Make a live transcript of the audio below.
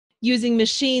using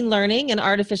machine learning and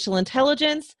artificial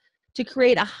intelligence to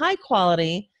create a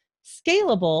high-quality,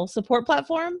 scalable support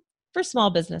platform for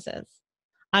small businesses.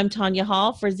 I'm Tonya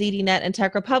Hall for ZDNet and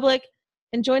Tech Republic,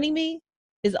 and joining me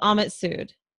is Amit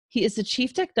Sood. He is the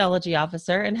Chief Technology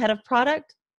Officer and Head of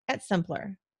Product at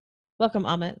Simplr. Welcome,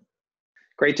 Amit.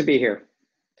 Great to be here.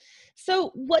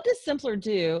 So what does Simplr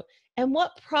do, and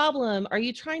what problem are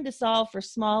you trying to solve for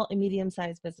small and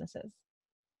medium-sized businesses?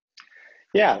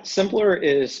 Yeah, Simplr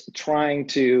is trying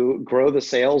to grow the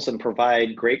sales and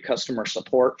provide great customer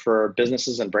support for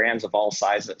businesses and brands of all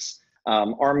sizes.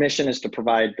 Our mission is to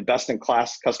provide the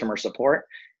best-in-class customer support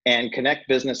and connect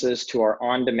businesses to our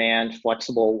on-demand,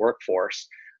 flexible workforce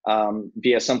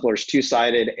via Simplr's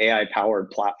two-sided AI-powered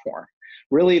platform.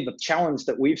 Really, the challenge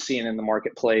that we've seen in the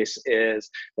marketplace is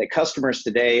that customers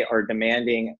today are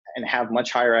demanding and have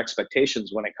much higher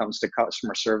expectations when it comes to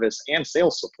customer service and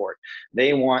sales support.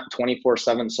 They want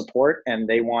 24/7 support, and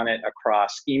they want it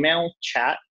across email,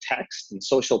 chat, text, and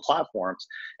social platforms.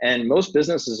 And most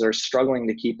businesses are struggling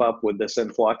to keep up with this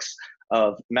influx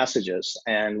of messages.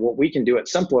 And what we can do at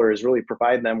Simplr is really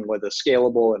provide them with a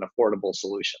scalable and affordable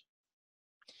solution.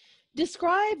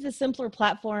 Describe the Simplr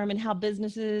platform and how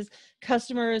businesses,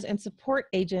 customers, and support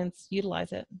agents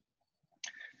utilize it.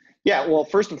 Yeah, well,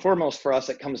 first and foremost for us,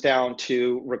 it comes down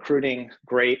to recruiting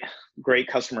great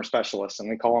customer specialists, and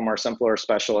we call them our Simplr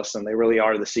specialists, and they really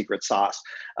are the secret sauce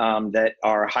that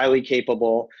are highly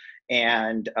capable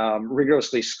and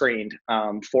rigorously screened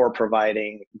for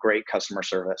providing great customer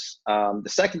service. The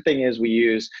second thing is we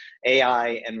use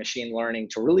AI and machine learning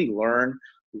to really learn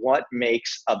what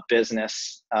makes a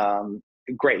business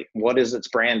great. What is its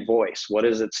brand voice? What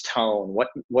is its tone?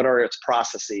 What are its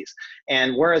processes?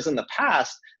 And whereas in the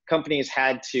past, companies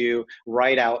had to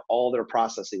write out all their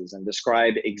processes and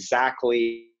describe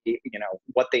exactly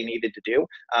what they needed to do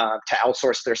to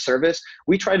outsource their service,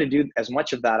 we try to do as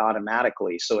much of that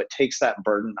automatically, so it takes that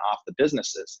burden off the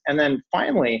businesses. And then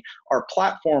finally, our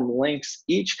platform links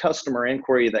each customer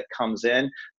inquiry that comes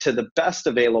in to the best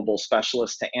available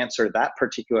specialist to answer that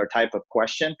particular type of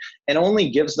question, and only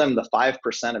gives them the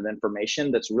 5% of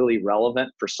information that's really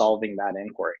relevant for solving that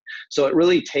inquiry. So it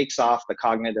really takes off the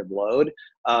cognitive load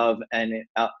of an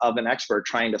expert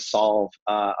trying to solve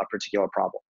a particular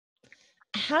problem.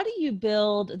 How do you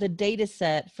build the data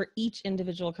set for each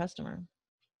individual customer?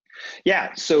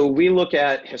 Yeah, so we look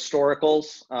at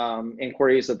historicals,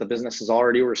 inquiries that the business has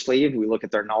already received. We look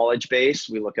at their knowledge base.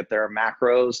 We look at their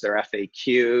macros, their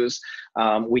FAQs.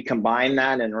 We combine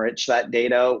that, enrich that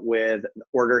data with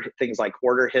things like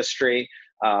order history,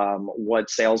 what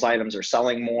sales items are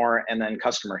selling more, and then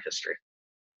customer history.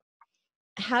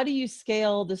 How do you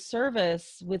scale the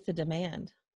service with the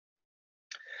demand?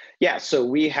 Yeah,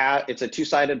 so it's a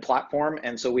two-sided platform,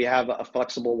 and so we have a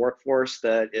flexible workforce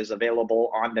that is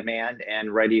available on demand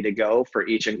and ready to go for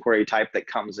each inquiry type that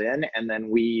comes in, and then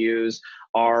we use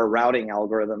our routing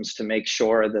algorithms to make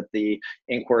sure that the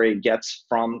inquiry gets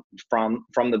from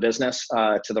the business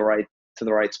to the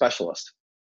right specialist.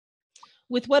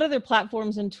 With what other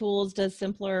platforms and tools does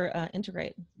Simplr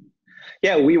integrate?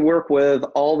 Yeah, we work with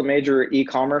all the major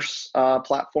e-commerce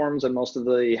platforms and most of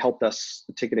the help desk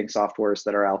ticketing softwares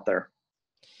that are out there.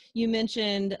 You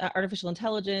mentioned artificial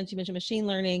intelligence, you mentioned machine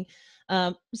learning.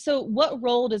 So what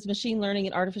role does machine learning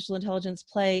and artificial intelligence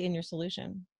play in your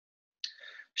solution?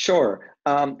 Sure.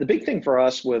 The big thing for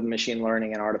us with machine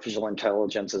learning and artificial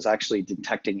intelligence is actually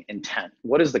detecting intent.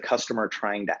 What is the customer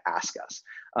trying to ask us?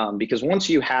 Because once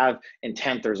you have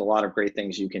intent, there's a lot of great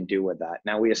things you can do with that.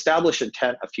 Now, we establish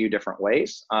intent a few different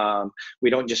ways. We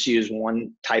don't just use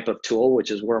one type of tool,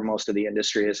 which is where most of the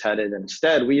industry is headed.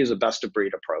 Instead, we use a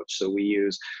best-of-breed approach. So we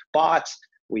use bots.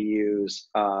 We use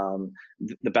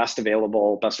the best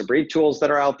available best-of-breed tools that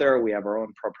are out there. We have our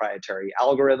own proprietary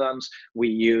algorithms. We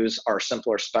use our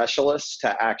Simplr specialists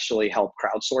to actually help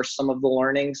crowdsource some of the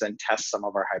learnings and test some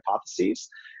of our hypotheses.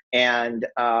 And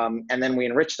then we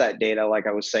enrich that data, like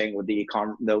I was saying, with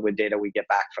with data we get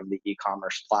back from the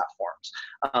e-commerce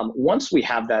platforms. Once we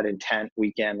have that intent,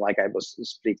 we can, like I was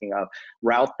speaking of,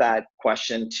 route that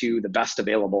question to the best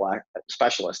available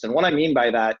specialist. And what I mean by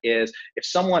that is if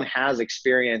someone has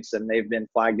experience and they've been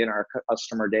flagged in our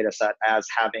customer data set as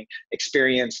having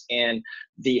experience in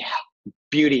the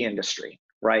beauty industry,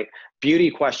 right?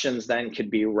 Beauty questions then could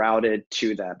be routed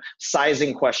to them.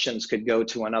 Sizing questions could go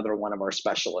to another one of our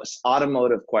specialists.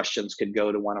 Automotive questions could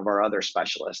go to one of our other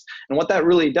specialists. And what that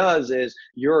really does is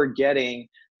you're getting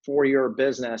for your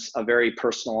business a very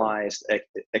personalized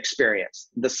experience.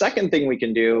 The second thing we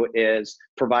can do is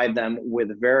provide them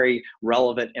with very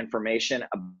relevant information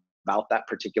about that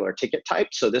particular ticket type.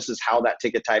 So this is how that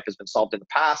ticket type has been solved in the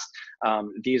past.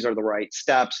 These are the right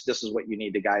steps. This is what you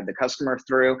need to guide the customer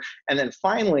through. And then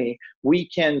finally, we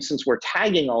can, since we're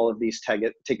tagging all of these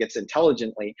tickets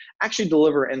intelligently, actually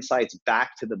deliver insights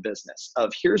back to the business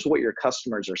of here's what your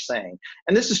customers are saying.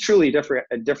 And this is truly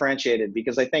differentiated,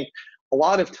 because I think a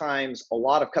lot of times, a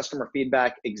lot of customer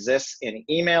feedback exists in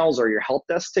emails or your help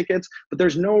desk tickets, but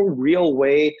there's no real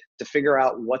way to figure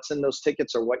out what's in those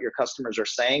tickets or what your customers are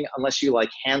saying unless you like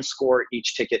hand score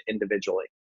each ticket individually.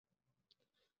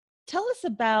 Tell us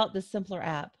about the Simplr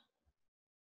app.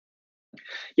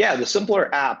 Yeah, the Simplr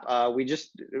app, we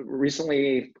just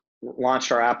recently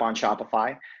launched our app on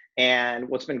Shopify. And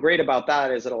what's been great about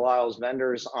that is it allows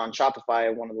vendors on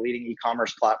Shopify, one of the leading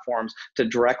e-commerce platforms, to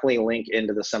directly link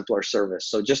into the Simplr service.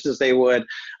 So just as they would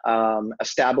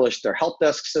establish their help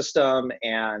desk system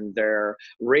and their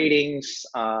ratings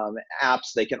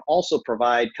apps, they can also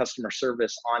provide customer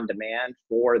service on demand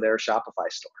for their Shopify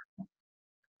store.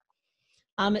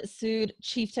 Amit Sood,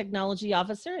 Chief Technology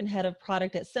Officer and Head of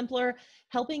Product at Simplr,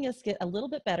 helping us get a little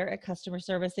bit better at customer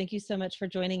service. Thank you so much for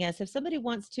joining us. If somebody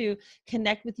wants to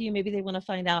connect with you, maybe they want to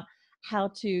find out how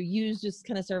to use this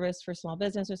kind of service for small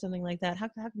business or something like that, how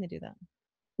can they do that?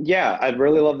 Yeah, I'd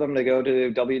really love them to go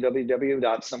to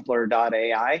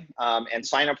www.simpler.ai and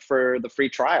sign up for the free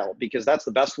trial, because that's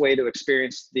the best way to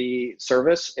experience the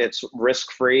service. It's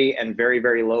risk-free and very,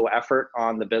 very low effort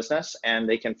on the business, and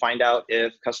they can find out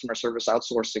if customer service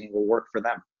outsourcing will work for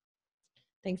them.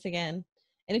 Thanks again.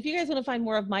 And if you guys want to find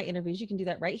more of my interviews, you can do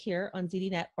that right here on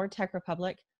ZDNet or Tech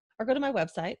Republic, or go to my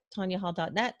website,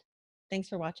 tonyahall.net. Thanks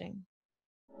for watching.